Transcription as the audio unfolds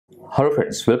Hello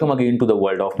friends, welcome again to the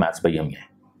world of Maths by Amiya.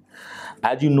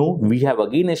 As you know, we have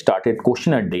again started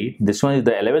question a day. This one is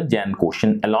the 11th Jan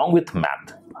question along with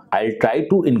math. I'll try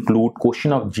to include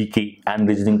question of GK and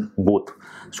reasoning both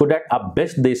so that आप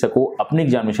best दे सको अपने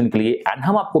examination के लिए and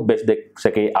हम आपको best दे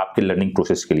सके आपके learning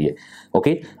process के लिए.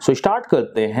 ओके, सो स्टार्ट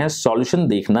करते हैं. सॉल्यूशन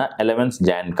देखना 11th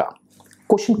Jan का.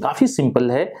 क्वेश्चन काफी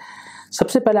सिंपल है.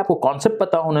 सबसे पहले आपको कॉन्सेप्ट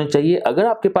पता होना चाहिए. अगर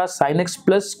आपके पास sin x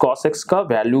plus cos x का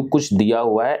वैल्यू कुछ दिया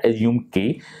हुआ है एज्यूम k,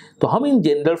 तो हम इन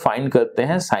जनरल फाइंड करते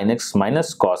हैं sin x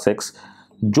minus cos x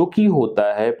जो कि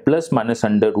होता है plus minus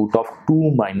under root of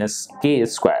 2 minus k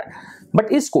square.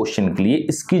 But इस क्वेश्चन के लिए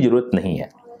इसकी जरूरत नहीं है.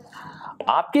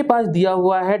 आपके पास दिया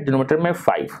हुआ है डिनोमिनेटर में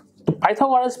 5, तो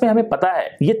पाइथागोरस में हमें पता है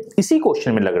ये इसी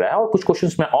क्वेश्चन में लग रहा है और कुछ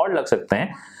क्वेश्चंस में और लग सकते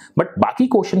हैं. बट बाकी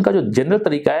क्वेश्चन का जो जनरल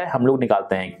तरीका है हम लोग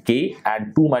निकालते हैं k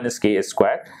and 2 minus k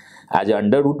square as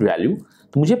under root value.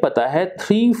 तो मुझे पता है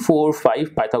 3, 4, 5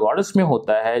 पाइथागोरस में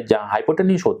होता है जहां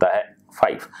हाइपोटेन्यूज होता है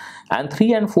 5 एंड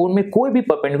 3 एंड 4 में कोई भी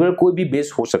परपेंडिकुलर कोई भी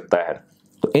बेस हो सकता है.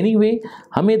 तो एनीवे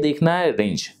हमें देखना है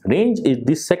range. Range is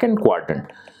the second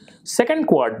quadrant. Second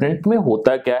quadrant में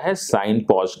होता क्या है साइन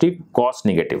पॉजिटिव कॉस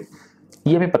नेगेटिव,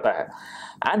 ये हमें पता है.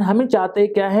 एंड हमें चाहते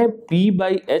हैं क्या है p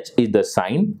by H is the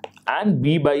sign and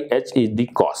b by H is the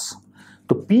cos.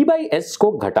 तो p बाई एच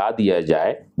को घटा दिया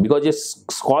जाए बिकॉज ये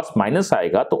कॉस माइनस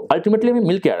आएगा, तो अल्टीमेटली हमें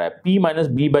मिल क्या रहा है p minus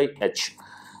B by H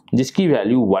जिसकी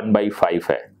वैल्यू 1/5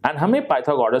 है. एंड हमें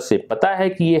पाइथागोरस से पता है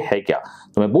कि ये है क्या,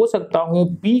 तो मैं बोल सकता हूं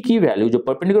p की वैल्यू जो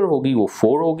परपेंडिकुलर होगी वो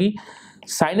 4 होगी,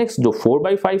 sin x जो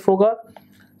 4/5 होगा,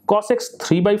 cos x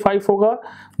 3/5 होगा.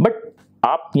 बट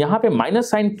आप यहाँ पे माइनस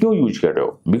साइन क्यों यूज कर रहे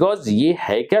हो? बिकॉज ये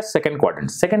है क्या सेकंड क्वाड्रेंट.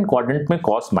 सेकंड क्वाड्रेंट में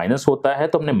कॉस माइनस होता है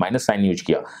तो हमने माइनस साइन यूज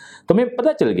किया. तो हमें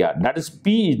पता चल गया that is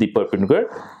p is the perpendicular,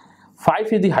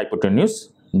 5 is the hypotenuse,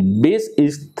 base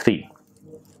is 3.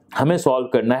 हमें सॉल्व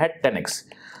करना है 10x.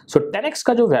 सो 10x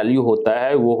का जो वैल्यू होता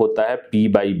है वो होता है p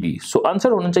by B. So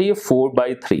answer होना चाहिए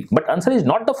 4/3, but answer is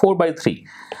not the 4/3.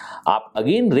 आप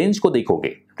अगेन रेंज को देखोगे.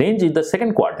 Range is the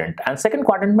second quadrant and second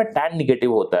quadrant में tan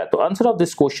नेगेटिव होता है, तो answer of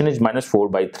this question is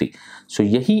 -4/3. सो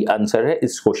यही आंसर है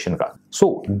इस क्वेश्चन का.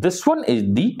 So this one is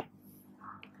the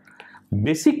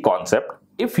basic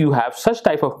concept. If you have such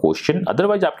type of question,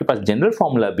 otherwise आपके पास general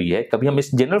formula भी है, कभी हम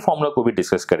इस जनरल फॉर्मूला को भी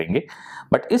डिस्कस करेंगे.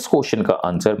 बट इस क्वेश्चन का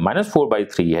आंसर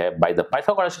 -4/3 है. बाय द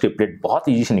पाइथागोरस ट्रिपलेट बहुत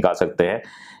इजी से निकाल सकते हैं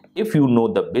if you know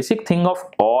the basic thing of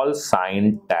all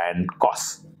sign tan cos.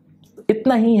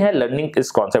 इतना ही है लर्निंग इस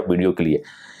कॉन्सेप्ट वीडियो के लिए.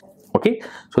 Okay,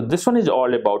 so this one is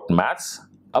all about maths.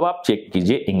 अब आप चेक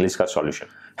कीजिए इंग्लिश का solution.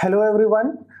 Hello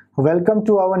everyone, welcome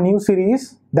to our new series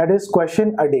that is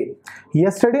question a day.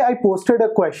 Yesterday I posted a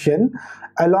question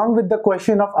along with the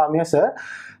question of Amiya sir.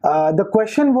 The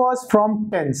question was from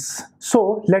tens. So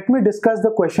let me discuss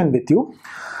the question with you.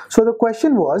 So the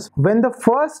question was, when the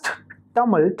first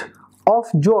tumult of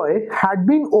joy had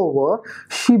been over,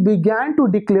 she began to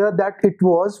declare that it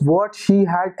was what she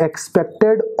had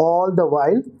expected all the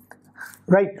while.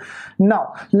 Right, now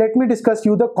let me discuss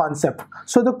you the concept.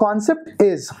 So the concept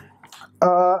is,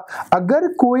 अगर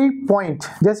कोई point,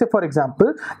 जैसे for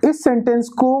example इस sentence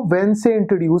को when से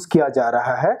introduce किया जा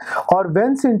रहा है और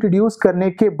when से इंट्रोड्यूस करने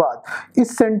के बाद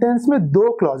इस सेंटेंस में 2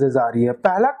 क्लॉजेज आ रही है.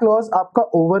 पहला क्लॉज आपका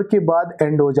ओवर के बाद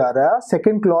एंड हो जा रहा है,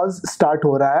 सेकेंड क्लॉज स्टार्ट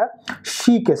हो रहा है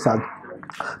शी के साथ.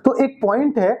 तो एक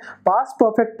पॉइंट है पास्ट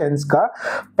परफेक्ट टेंस का.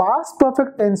 पास्ट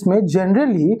परफेक्ट टेंस में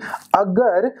जनरली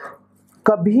अगर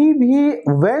कभी भी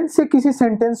when से किसी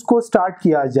सेंटेंस को स्टार्ट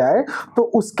किया जाए तो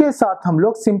उसके साथ हम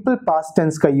लोग सिंपल पास्ट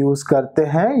टेंस का यूज करते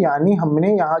हैं. यानी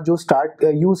हमने यहाँ जो स्टार्ट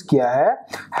यूज किया है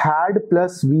had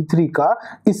प्लस V3 का,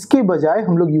 इसके बजाय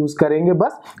हम लोग यूज करेंगे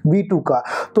बस V2 का.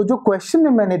 तो जो क्वेश्चन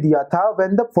में मैंने दिया था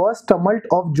when the first tumult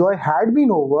of joy had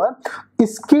been over,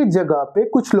 इसके जगह पे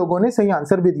कुछ लोगों ने सही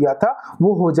आंसर भी दिया था,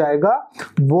 वो हो जाएगा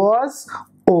was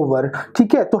ओवर.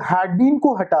 ठीक है, तो हैड बीन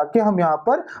को हटा के हम यहाँ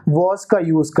पर वॉज का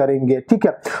यूज करेंगे. ठीक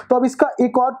है, तो अब इसका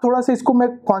एक और थोड़ा सा इसको मैं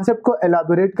कॉन्सेप्ट को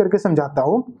एलाबोरेट करके समझाता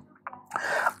हूं.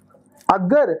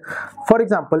 अगर फॉर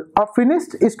एग्जाम्पल अ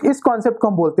फिनिश्ड, इस कॉन्सेप्ट को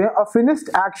हम बोलते हैं अ finished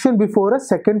action before a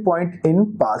second point in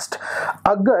past.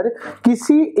 अगर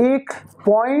किसी एक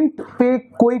पॉइंट पे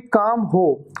कोई काम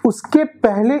हो, उसके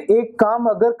पहले एक काम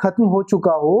अगर खत्म हो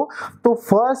चुका हो, तो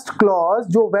फर्स्ट क्लॉज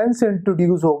जो व्हेन से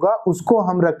इंट्रोड्यूस होगा उसको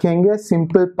हम रखेंगे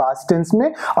सिंपल पास्ट टेंस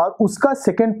में और उसका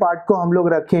सेकेंड पार्ट को हम लोग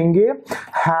रखेंगे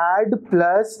हैड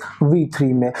प्लस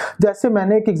V3 में. जैसे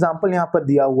मैंने एक एग्जांपल यहाँ पर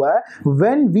दिया हुआ है,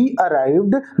 when we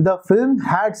arrived the film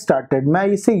had started. मैं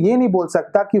इसे ये नहीं बोल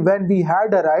सकता कि when we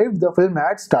had arrived the film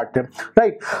had started.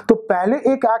 Right? तो पहले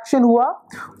एक एक्शन हुआ,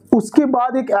 उसके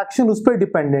बाद एक एक्शन उस पर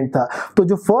डिपेंडेंट था। तो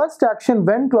जो first action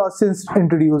when clause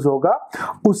introduce होगा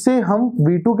उसे हम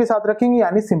V2 के साथ रखेंगे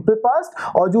यानी सिंपल पास्ट,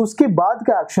 और जो उसके बाद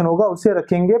का एक्शन होगा उसे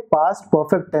रखेंगे पास्ट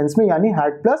परफेक्ट टेंस में यानी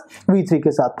हैड प्लस V3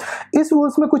 के साथ। इस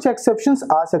रूल्स में कुछ एक्सेप्शंस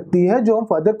आ सकती है जो हम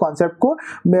फर्दर कॉन्सेप्ट को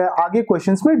आगे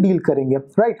क्वेश्चंस में डील करेंगे,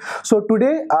 राइट। सो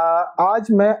टुडे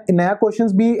आज मैं नया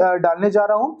क्वेश्चंस भी डालने जा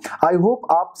रहा हूं। आई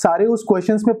होप आप सारे उस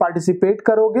क्वेश्चंस में पार्टिसिपेट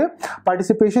करोगे।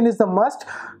 Participation is the must.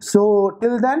 So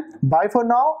till then, bye for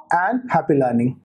now and happy learning.